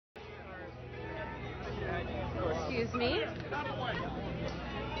Excuse me.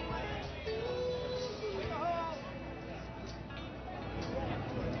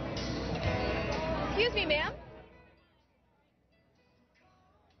 Excuse me, ma'am.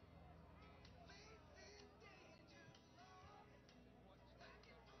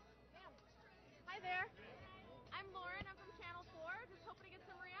 Hi there. I'm Lauren. I'm from Channel 4. Just hoping to get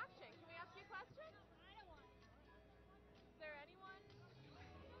some reaction. Can we ask you a question? Is there anyone?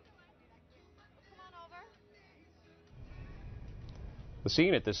 Come on over. The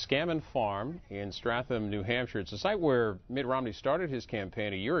scene at the Scamman Farm in Stratham, New Hampshire. It's a site where Mitt Romney started his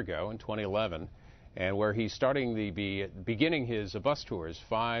campaign a year ago in 2011, and where he's beginning his bus tours,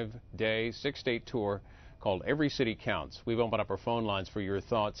 5-day, 6-state tour called Every City Counts. We've opened up our phone lines for your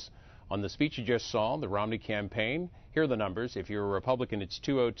thoughts on the speech you just saw, the Romney campaign. Here are the numbers. If you're a Republican, it's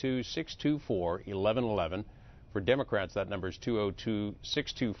 202-624-1111. For Democrats, that number is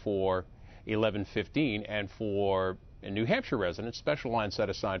 202-624-1115. And for New Hampshire residents, special line set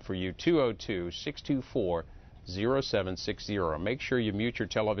aside for you, 202-624-0760. Make sure you mute your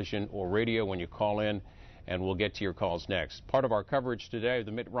television or radio when you call in, and we'll get to your calls next. Part of our coverage today of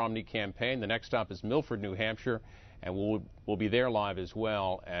the Mitt Romney campaign. The next stop is Milford, New Hampshire, and we'll be there live as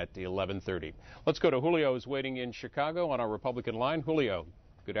well at 11:30. Let's go to Julio, who's waiting in Chicago on our Republican line. Julio,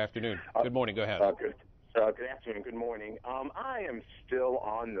 good afternoon. Good morning. Go ahead. Good afternoon. Good morning. I am still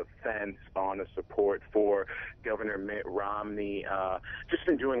on the fence on the support for Governor Mitt Romney. Just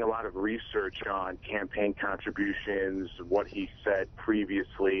been doing a lot of research on campaign contributions, what he said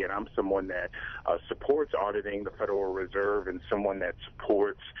previously, and I'm someone that supports auditing the Federal Reserve and someone that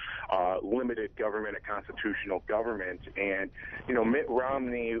supports limited government, a constitutional government. And, you know, Mitt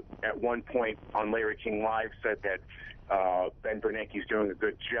Romney at one point on Larry King Live said that Ben Bernanke's doing a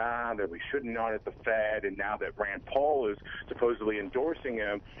good job, that we shouldn't audit the Fed, and now that Rand Paul is supposedly endorsing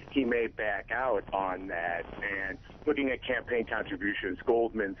him, he may back out on that. And looking at campaign contributions,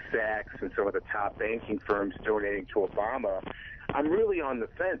 Goldman Sachs and some of the top banking firms donating to Obama, I'm really on the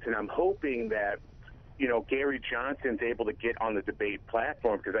fence, and I'm hoping that, you know, Gary Johnson's able to get on the debate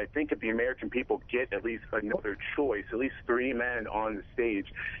platform, because I think if the American people get at least another choice, at least 3 men on the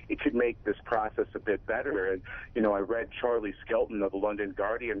stage, it could make this process a bit better. And, you know, I read Charlie Skelton of the London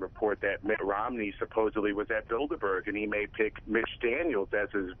Guardian report that Mitt Romney supposedly was at Bilderberg, and he may pick Mitch Daniels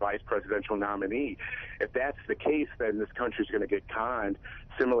as his vice presidential nominee. If that's the case, then this country's going to get conned,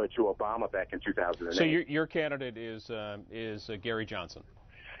 similar to Obama back in 2008. So your candidate is Gary Johnson.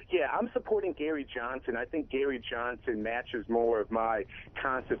 Yeah, I'm supporting Gary Johnson. I think Gary Johnson matches more of my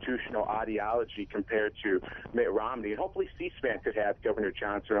constitutional ideology compared to Mitt Romney. And hopefully C-SPAN could have Governor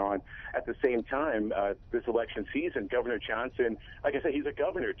Johnson on at the same time this election season. Governor Johnson, like I said, he's a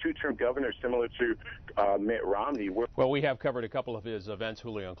governor, 2-term governor, similar to Mitt Romney. Well, we have covered a couple of his events,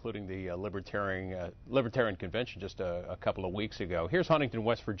 Julio, including the Libertarian Convention just a couple of weeks ago. Here's Huntington,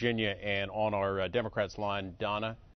 West Virginia, and on our Democrats line, Donna.